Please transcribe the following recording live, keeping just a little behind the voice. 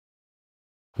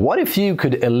What if you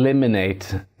could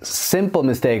eliminate simple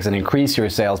mistakes and increase your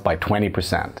sales by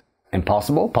 20%?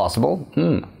 Impossible? Possible?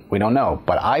 We don't know,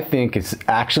 but I think it's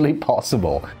actually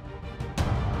possible.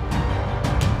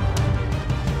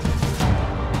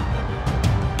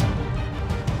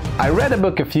 I read a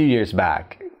book a few years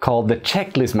back called The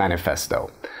Checklist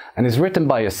Manifesto, and it's written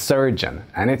by a surgeon,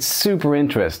 and it's super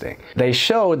interesting. They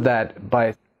showed that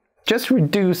by just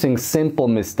reducing simple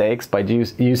mistakes by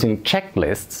using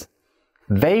checklists,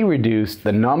 they reduced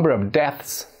the number of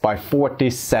deaths by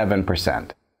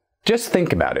 47%. Just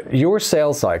think about it. Your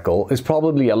sales cycle is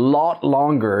probably a lot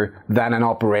longer than an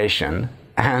operation,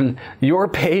 and your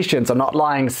patients are not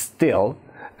lying still,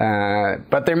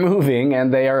 but they're moving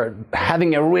and they are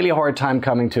having a really hard time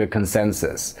coming to a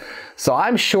consensus. So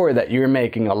I'm sure that you're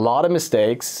making a lot of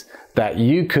mistakes that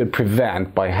you could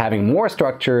prevent by having more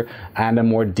structure and a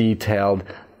more detailed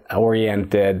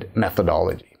oriented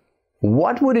methodology.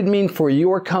 What would it mean for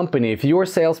your company if your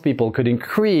salespeople could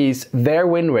increase their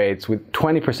win rates with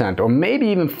 20% or maybe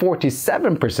even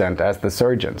 47% as the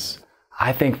surgeons?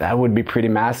 I think that would be pretty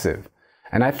massive.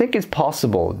 And I think it's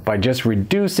possible by just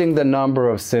reducing the number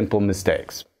of simple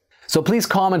mistakes. So please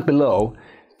comment below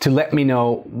to let me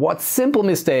know what simple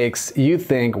mistakes you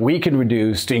think we can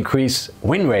reduce to increase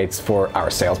win rates for our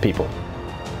salespeople.